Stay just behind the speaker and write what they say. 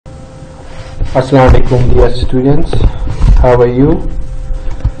Assalamualaikum dear students, how are you?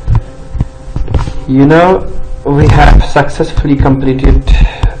 We have successfully completed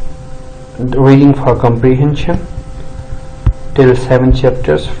reading for comprehension till 7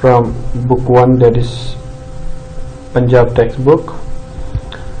 chapters from book 1, that is Punjab textbook.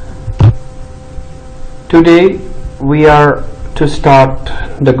 Today we are to start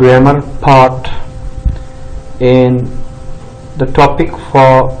the grammar part, and the topic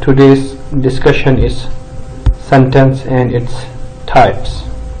for today's discussion is sentence and its types.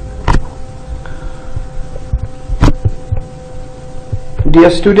 Dear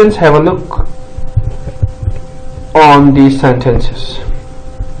students, have a look on these sentences.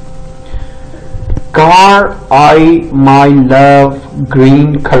 Car, I, my love,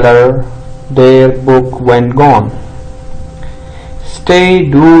 green color, their book when gone. Stay,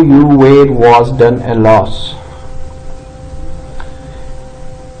 do, you, where, was, done, a loss.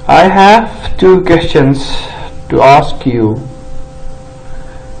 I have two questions to ask you.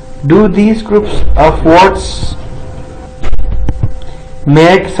 Do these groups of words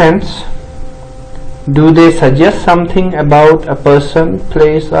make sense? Do they suggest something about a person,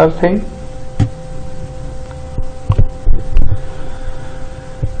 place, or thing?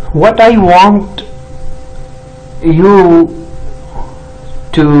 What I want you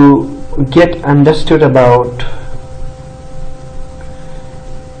to get understood about: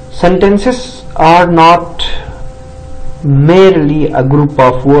 sentences are not merely a group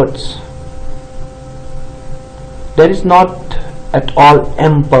of words. There is not at all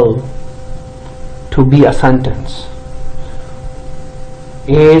ample to be a sentence.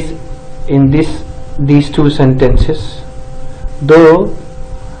 As in these two sentences, though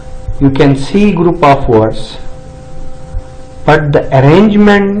you can see group of words, but the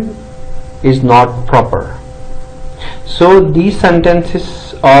arrangement is not proper. So these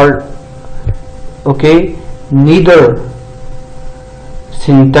sentences are neither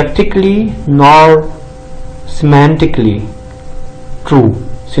syntactically nor semantically true.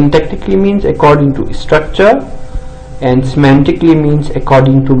 Syntactically means according to structure, and semantically means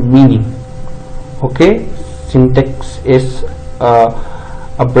according to meaning. Syntax is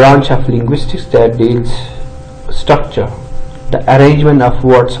a branch of linguistics that deals structure, the arrangement of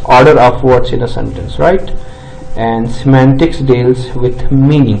words, order of words in a sentence, right? And semantics deals with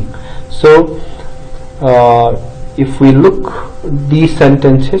meaning. So if we look these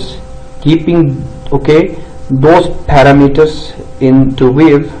sentences, keeping those parameters into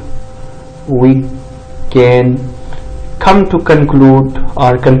view, we can come to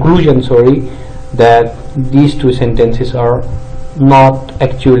conclusion that these two sentences are not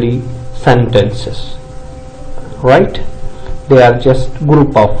actually sentences, right? They are just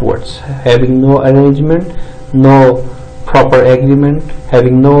group of words having no arrangement, no proper agreement,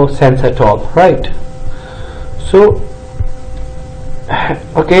 having no sense at all, right? So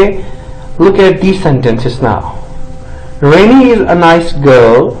look at these sentences now. Rainy is a nice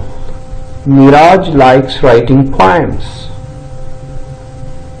girl. Niraj likes writing poems,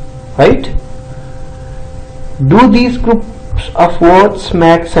 right? Do these groups of words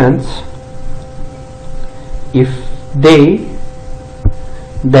make sense? If they,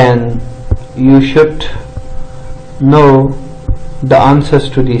 then you should know the answers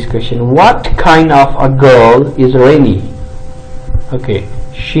to these questions. What kind of a girl is Rainy?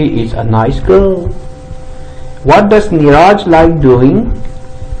 She is a nice girl. What does Niraj like doing?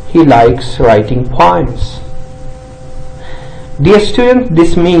 He likes writing poems. Dear students,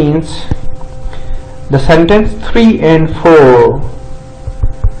 this means the sentence 3 and 4,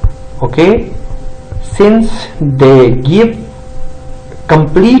 since they give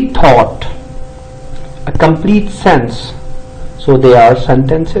complete thought, a complete sense, so they are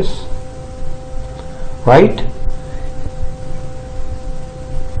sentences, right?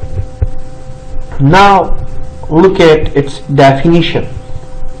 Now look at its definition.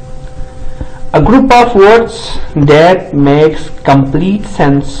 A group of words that makes complete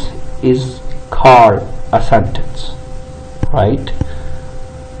sense is called a sentence, right?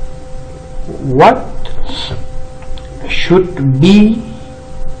 What should be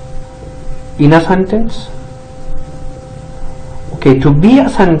in a sentence? To be a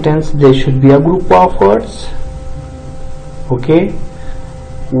sentence, there should be a group of words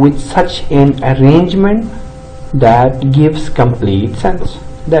with such an arrangement that gives complete sense.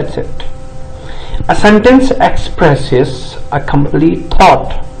 That's it. A sentence expresses a complete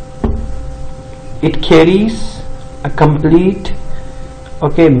thought. It carries a complete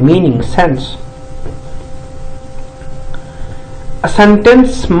meaning, sense. A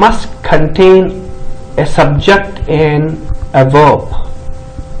sentence must contain a subject and a verb.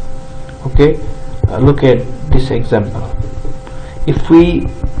 Okay, look at this example. If we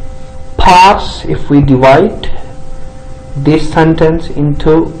parse, if we divide this sentence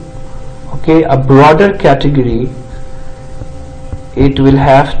into a broader category, it will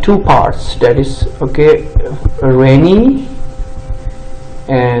have two parts, that is Rainy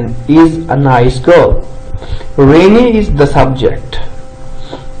and is a nice girl. Rainy is the subject.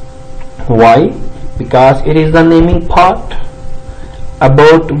 Why? Because it is the naming part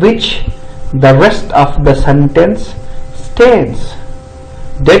about which the rest of the sentence stands.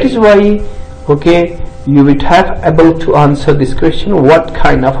 That is why you would have able to answer this question: what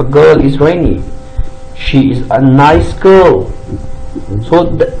kind of a girl is Rainy? She is a nice girl. So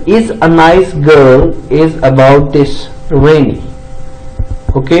the is a nice girl is about this Rainy.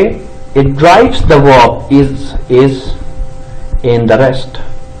 It drives the verb is in the rest,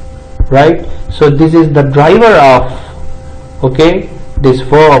 right? So this is the driver of this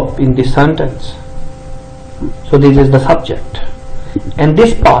verb in this sentence. So this is the subject, and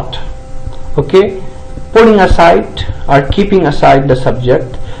this part putting aside or keeping aside the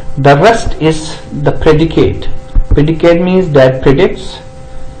subject, the rest is the predicate. Predicate means that predicts,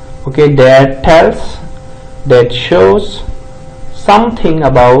 that tells, that shows something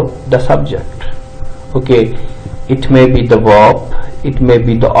about the subject. It may be the verb, it may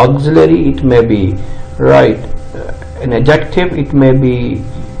be the auxiliary, it may be an adjective, it may be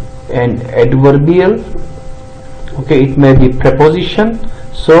an adverbial, it may be preposition.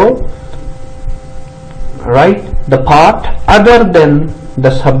 So the part other than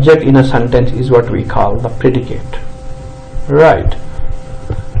the subject in a sentence is what we call the predicate, right?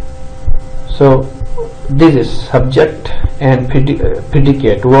 So this is subject and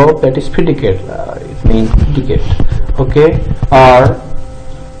predicate. Verb, that is predicate, it means predicate, are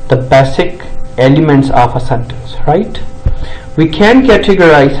the basic elements of a sentence, right? We can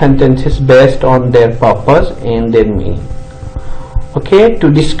categorize sentences based on their purpose and their meaning.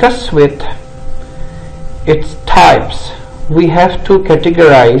 To discuss with its types, we have to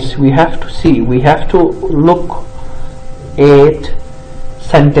categorize, we have to see, we have to look at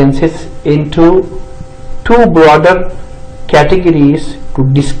sentences into two broader categories to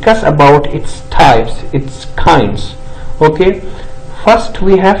discuss about its types, its kinds. First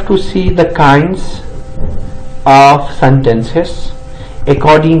we have to see the kinds of sentences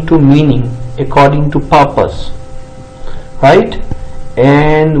according to meaning, according to purpose, right?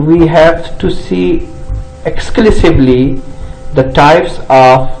 And we have to see exclusively the types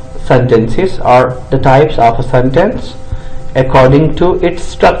of sentences or the types of a sentence according to its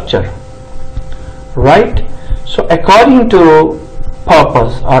structure, right? So according to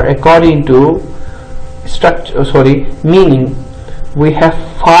purpose or according to structure, meaning, we have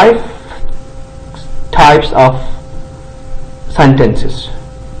 5 types of sentences,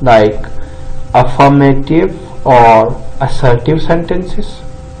 like affirmative or assertive sentences,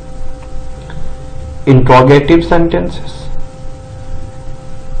 interrogative sentences,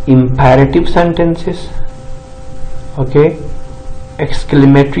 imperative sentences,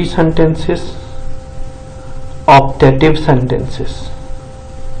 exclamatory sentences, optative sentences,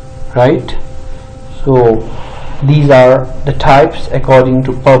 right? So these are the types according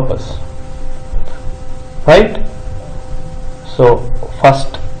to purpose, right? So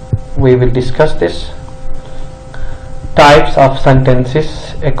first we will discuss this types of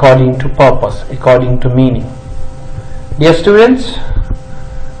sentences according to purpose, according to meaning. Dear students,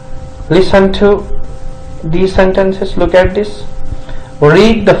 listen to these sentences, look at this.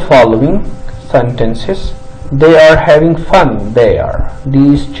 Read the following sentences. They are having fun.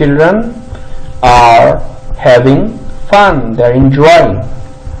 These children are having fun. They are enjoying,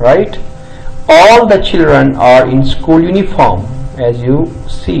 right? All the children are in school uniform, as you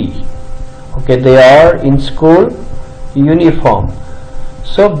see. They are in school uniform.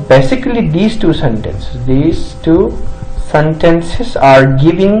 So basically these two sentences are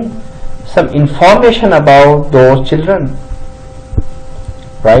giving some information about those children,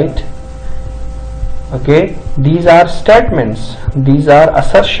 right? These are statements, these are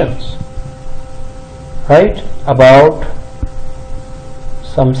assertions, right, about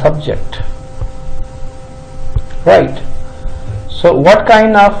some subject, right? So what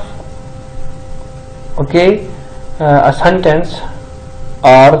kind of a sentence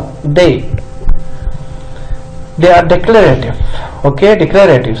are they? They are declarative,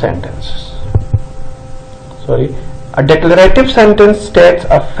 declarative sentences. A declarative sentence states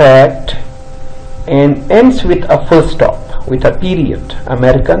a fact and ends with a full stop, with a period.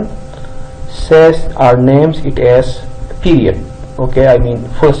 American says or names it as period, I mean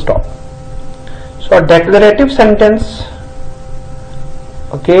full stop. So a declarative sentence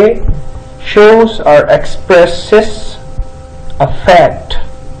shows or expresses a fact,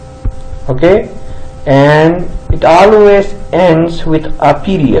 okay, and it always ends with a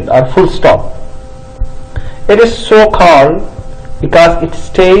period or full stop. It is so called because it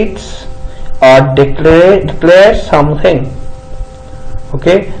states or declares something.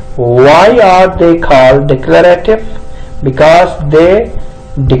 Okay, why are they called declarative? Because they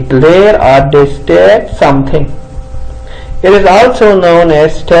declare or they state something. It is also known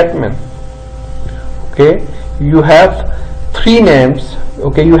as statement. Okay, you have three names.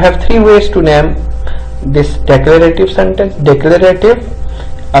 Okay, you have three ways to name this declarative sentence: declarative,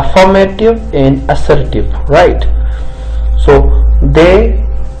 affirmative, and assertive, right? So they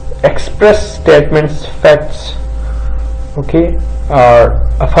express statements, facts, okay, or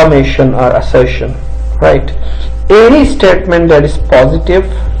affirmation or assertion, right? Any statement that is positive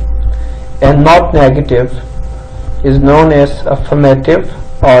and not negative is known as affirmative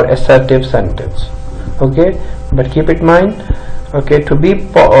or assertive sentence. Okay, but keep in mind, okay, to be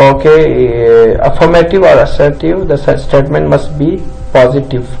affirmative or assertive, the statement must be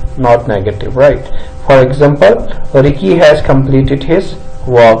positive, not negative, right? For example, Ricky has completed his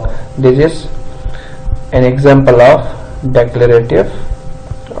work. This is an example of declarative,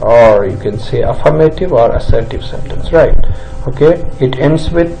 or you can say affirmative or assertive sentence, right? Okay, it ends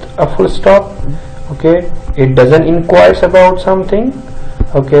with a full stop. Okay, it doesn't inquire about something.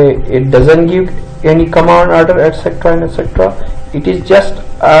 Okay, it doesn't give any command, order, etc. and etc. It is just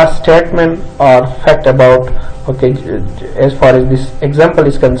a statement or fact about, okay, as far as this example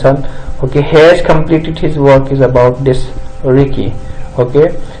is concerned, okay, has completed his work is about this Ricky.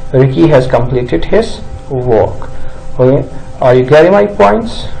 Okay, Ricky has completed his work. Okay, are you getting my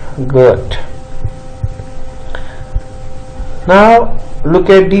points? Good. Now look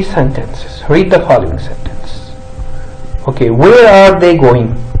at these sentences. Read the following sentence. Okay, where are they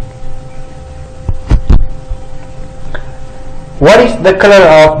going? What is the color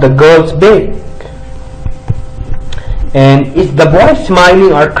of the girl's bag? And is the boy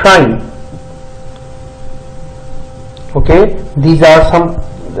smiling or crying? Okay, these are some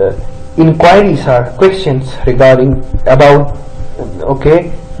inquiries or questions regarding about,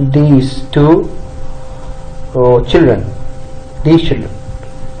 okay, these two children. These children.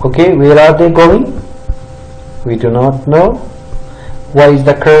 Okay, where are they going? We do not know. What is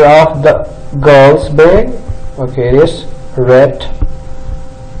the color of the girl's bag? Okay, it is red.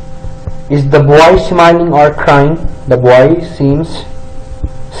 Is the boy smiling or crying? The boy seems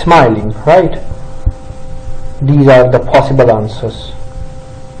smiling, right? These are the possible answers.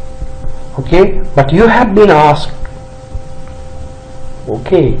 Okay, but you have been asked,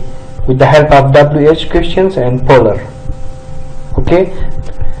 okay, with the help of WH questions and polar. Okay,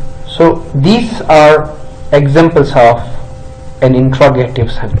 so these are examples of an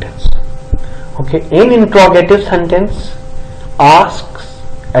interrogative sentence. Okay, an interrogative sentence asks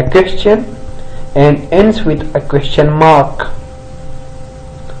a question and ends with a question mark.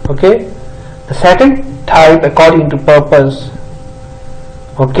 Okay, the second type according to purpose,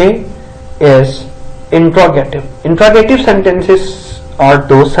 okay, is interrogative. Interrogative sentences are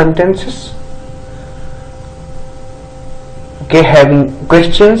those sentences, okay, having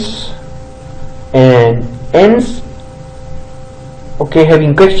questions and ends, okay,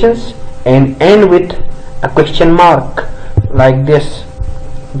 having questions and end with a question mark, like this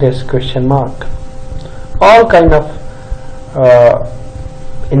question mark. All kind of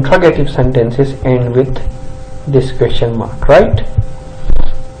interrogative sentences end with this question mark, right?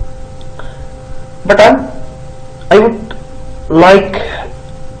 But I would like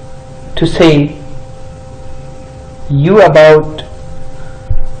to say you about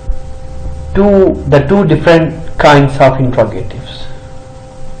the two different kinds of interrogatives.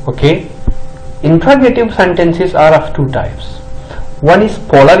 Okay, interrogative sentences are of two types. One is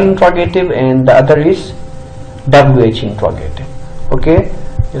polar interrogative and the other is WH interrogative. Okay,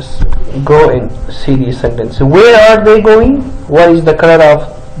 just go and see these sentences. Where are they going? What is the color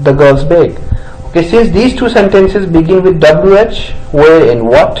of the girl's bag? Okay, since these two sentences begin with WH, where and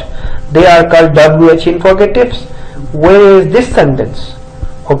what, they are called WH interrogatives. Where is this sentence?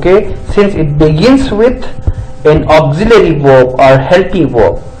 Okay, since it begins with an auxiliary verb or helping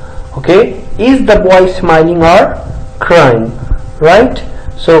verb. Okay, is the boy smiling or crying? Right?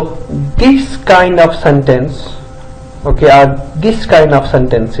 So this kind of sentence, okay, this kind of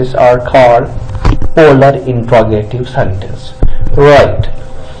sentences are called polar interrogative sentence. Right?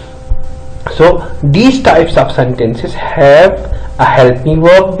 So these types of sentences have a helping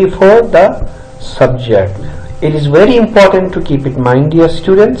verb before the subject. It is very important to keep in mind, dear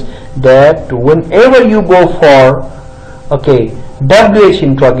students, that whenever you go for, okay, WH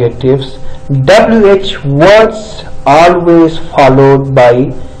interrogatives, WH words always followed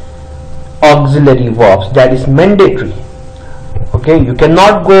by auxiliary verbs. That is mandatory. Okay, you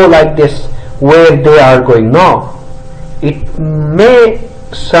cannot go like this where they are going. No, it may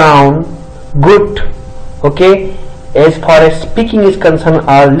sound good, okay, as far as speaking is concerned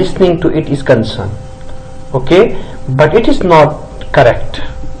or listening to it is concerned, okay, but it is not correct.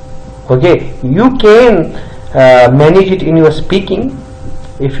 Okay, you can manage it in your speaking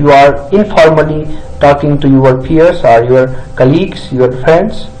if you are informally talking to your peers or your colleagues, your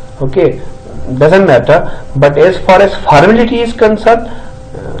friends, okay, doesn't matter. But as far as formality is concerned,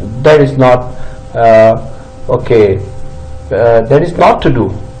 that is not okay, that is not to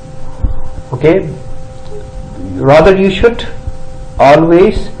do. Okay, rather you should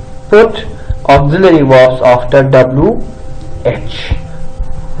always put auxiliary verbs after WH.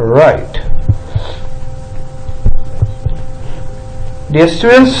 Right. Dear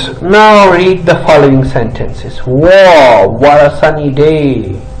students, now read the following sentences. Wow, what a sunny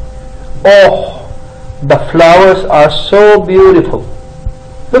day. Oh, the flowers are so beautiful.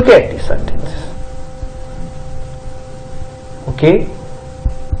 Look at these sentences. Okay,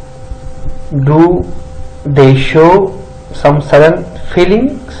 do they show some sudden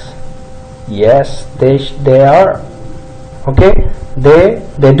feelings? Yes, they are. Okay, they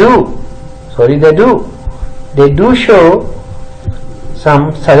do. Sorry, they do show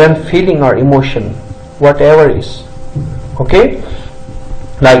some sudden feeling or emotion, whatever is. Okay,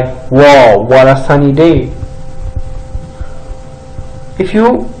 like wow, what a sunny day. If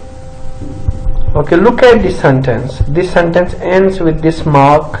you look at this sentence ends with this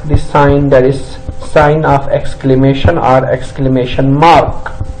mark, this sign, that is sign of exclamation or exclamation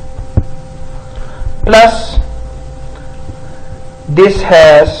mark, plus this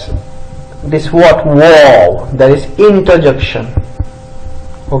has this what, wow, that is interjection.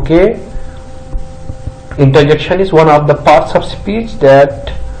 Okay, interjection is one of the parts of speech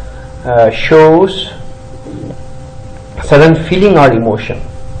that shows sudden feeling or emotion.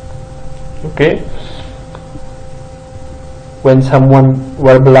 Okay, when someone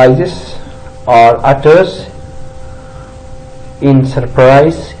verbalizes or utters in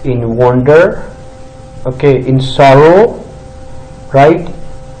surprise, in wonder, okay, in sorrow, right,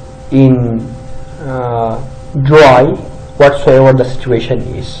 in joy, whatsoever the situation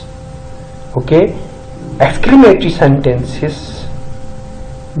is. Okay, exclamatory sentences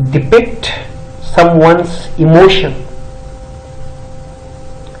depict someone's emotion.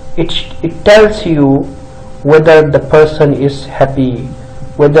 It tells you whether the person is happy,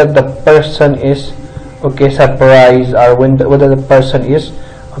 whether the person is surprised, or whether the person is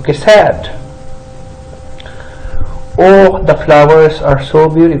sad. Oh, the flowers are so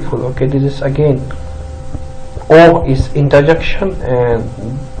beautiful. Okay, this is again, oh is interjection, and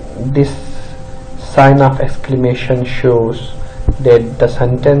this sign of exclamation shows that the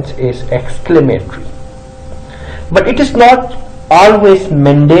sentence is exclamatory. But it is not always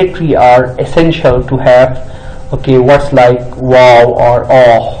mandatory or essential to have words like wow or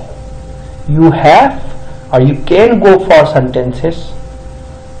oh. You have, or you can go for sentences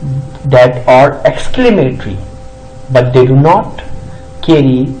that are exclamatory, but they do not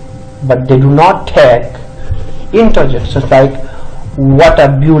carry, but they do not take interjections like what a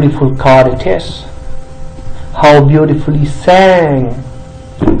beautiful car it is, how beautifully sang,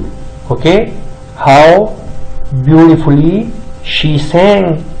 okay, how beautifully she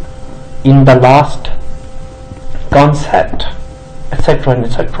sang in the last concert, etc. and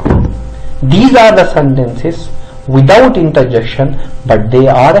etc. These are the sentences without interjection, but they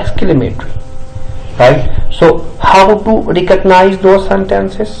are exclamatory, right? So how to recognize those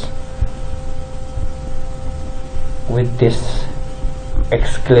sentences? With this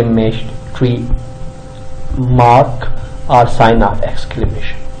exclamatory mark or sign of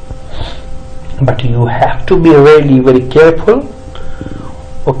exclamation. But you have to be really very careful.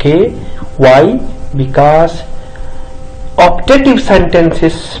 Okay, why? Because optative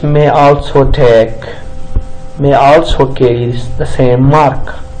sentences may also carry the same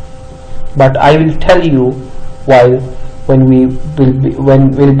mark. But I will tell you when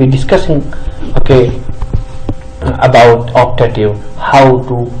we'll be discussing about optative, how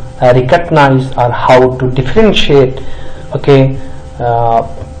to recognize or how to differentiate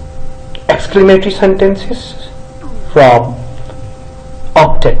exclamatory sentences from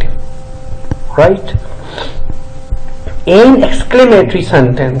optative, right? An exclamatory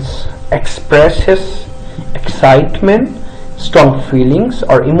sentence expresses excitement, strong feelings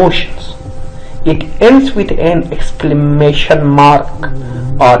or emotions. It ends with an exclamation mark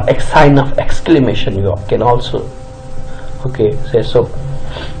or a sign of exclamation. You can also Okay, say so.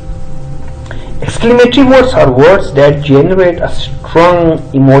 Exclamatory words are words that generate a strong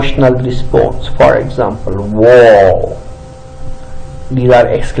emotional response. For example, wow. These are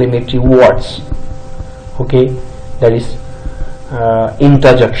exclamatory words. Okay, that is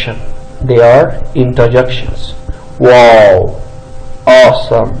interjection. They are interjections. Wow,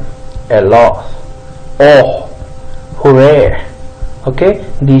 awesome, a lot, oh, hooray. Okay,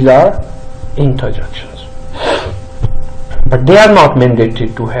 these are interjections, but they are not mandatory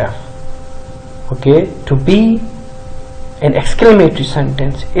to have. Okay, to be an exclamatory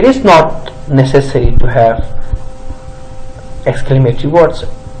sentence, it is not necessary to have exclamatory words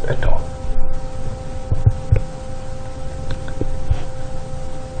at all.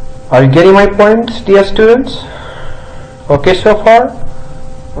 Are you getting my points, dear students? Okay so far?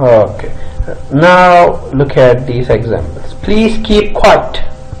 Okay. Now look at these examples. Please keep quiet.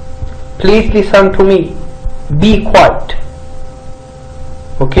 Please listen to me. Be quiet.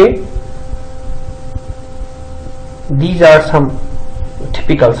 Okay? These are some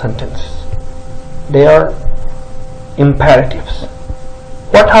typical sentences. They are imperatives.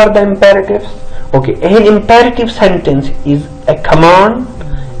 What are the imperatives? Okay, an imperative sentence is a command,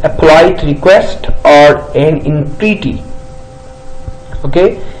 a polite request, or an entreaty.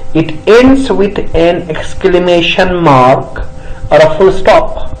 Okay, it ends with an exclamation mark or a full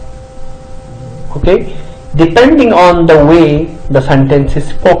stop. Okay, depending on the way the sentence is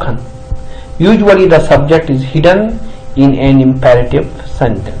spoken. Usually the subject is hidden in an imperative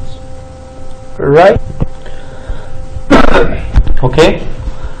sentence, right? Okay,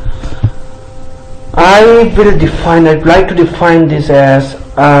 I'd like to define this as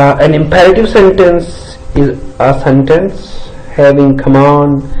an imperative sentence is a sentence having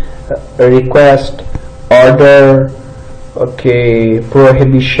command, request, order, okay,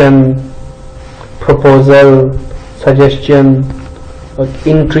 prohibition, proposal, suggestion,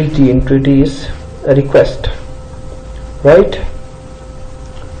 entreaty. Entreaty is a request, right?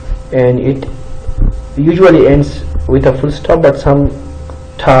 And it usually ends with a full stop, but some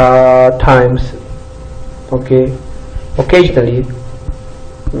times, okay, occasionally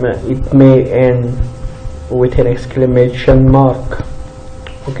it may end with an exclamation mark.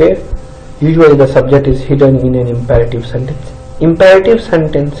 Okay, usually the subject is hidden in an imperative sentence. Imperative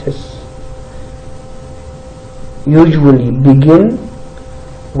sentences usually begin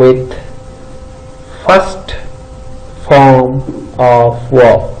with first form of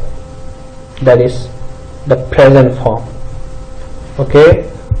verb, that is the present form. Okay,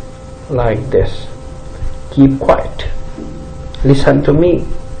 like this: keep quiet, listen to me,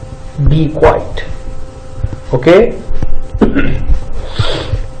 be quiet. Okay.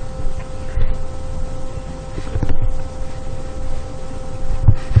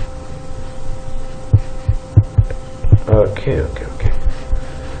 Okay.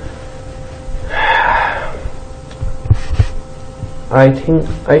 I think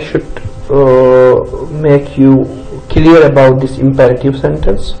I should make you clear about this imperative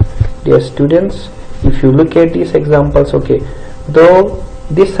sentence, dear students. If you look at these examples, okay, though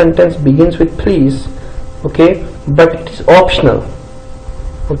this sentence begins with please, okay, but it is optional.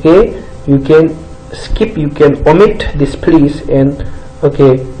 Okay, you can skip, you can omit this please, and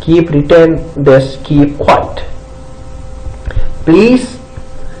okay, retain this keep quiet. Please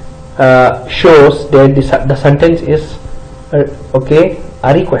shows that the sentence is okay,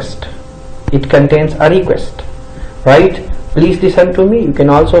 a request. It contains a request, right? Please listen to me. You can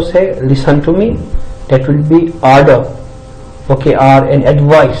also say listen to me. That will be order, okay, or an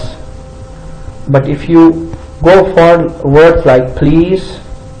advice. But if you go for words like please,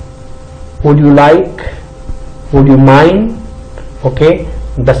 would you like, would you mind, okay,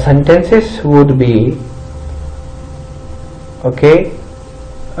 the sentences would be okay,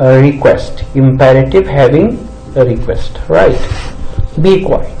 a request, imperative having a request, right? Be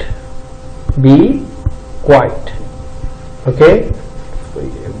quiet, be quiet. Okay,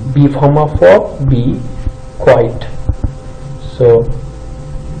 be form of verb, be quiet. So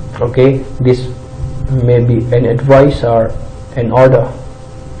okay, this may be an advice or an order,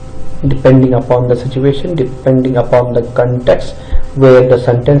 depending upon the situation, depending upon the context where the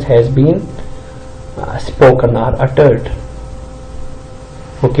sentence has been spoken or uttered.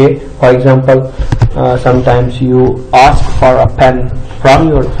 Okay, for example, sometimes you ask for a pen from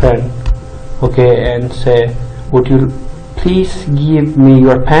your friend, okay, and say, would you please give me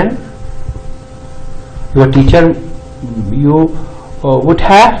your pen? Your teacher, you would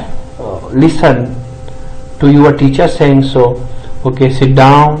have listened to your teacher saying so. Okay, sit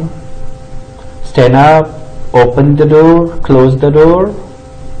down, stand up, open the door, close the door.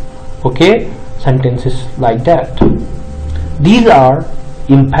 Okay, sentences like that. These are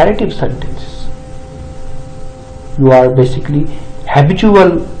imperative sentences. You are basically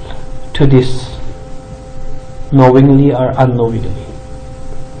habitual to this, knowingly or unknowingly.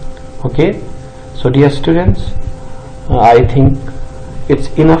 Okay, so dear students, I think it's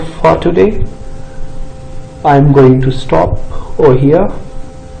enough for today. I'm going to stop over here,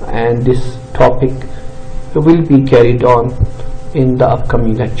 and this topic will be carried on in the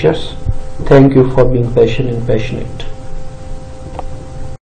upcoming lectures. Thank you for being patient and passionate.